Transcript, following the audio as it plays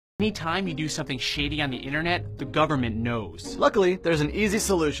Anytime you do something shady on the internet, the government knows. Luckily, there's an easy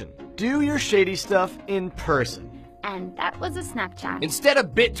solution. Do your shady stuff in person. And that was a Snapchat. Instead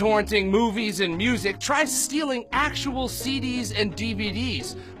of BitTorrenting movies and music, try stealing actual CDs and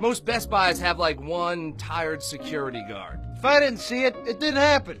DVDs. Most Best Buys have like one tired security guard. If I didn't see it, it didn't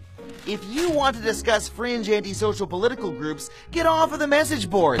happen. If you want to discuss fringe antisocial political groups, get off of the message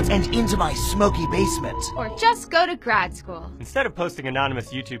boards and into my smoky basement. Or just go to grad school. Instead of posting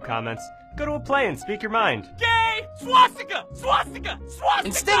anonymous YouTube comments, go to a play and speak your mind. Gay! Swastika! Swastika! Swastika!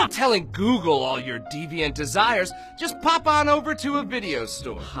 Instead of telling Google all your deviant desires, just pop on over to a video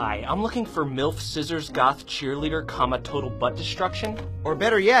store. Hi, I'm looking for MILF Scissors Goth Cheerleader, total butt destruction. Or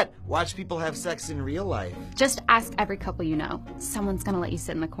better yet, watch people have sex in real life. Just ask every couple you know. Someone's gonna let you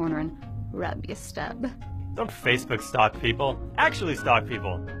sit in the corner and rub your stub. Don't Facebook stalk people. Actually stalk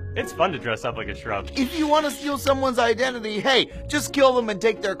people. It's fun to dress up like a shrub. If you want to steal someone's identity, hey, just kill them and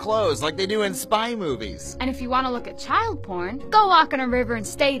take their clothes like they do in spy movies. And if you want to look at child porn, go walk on a river and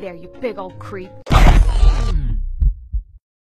stay there, you big old creep.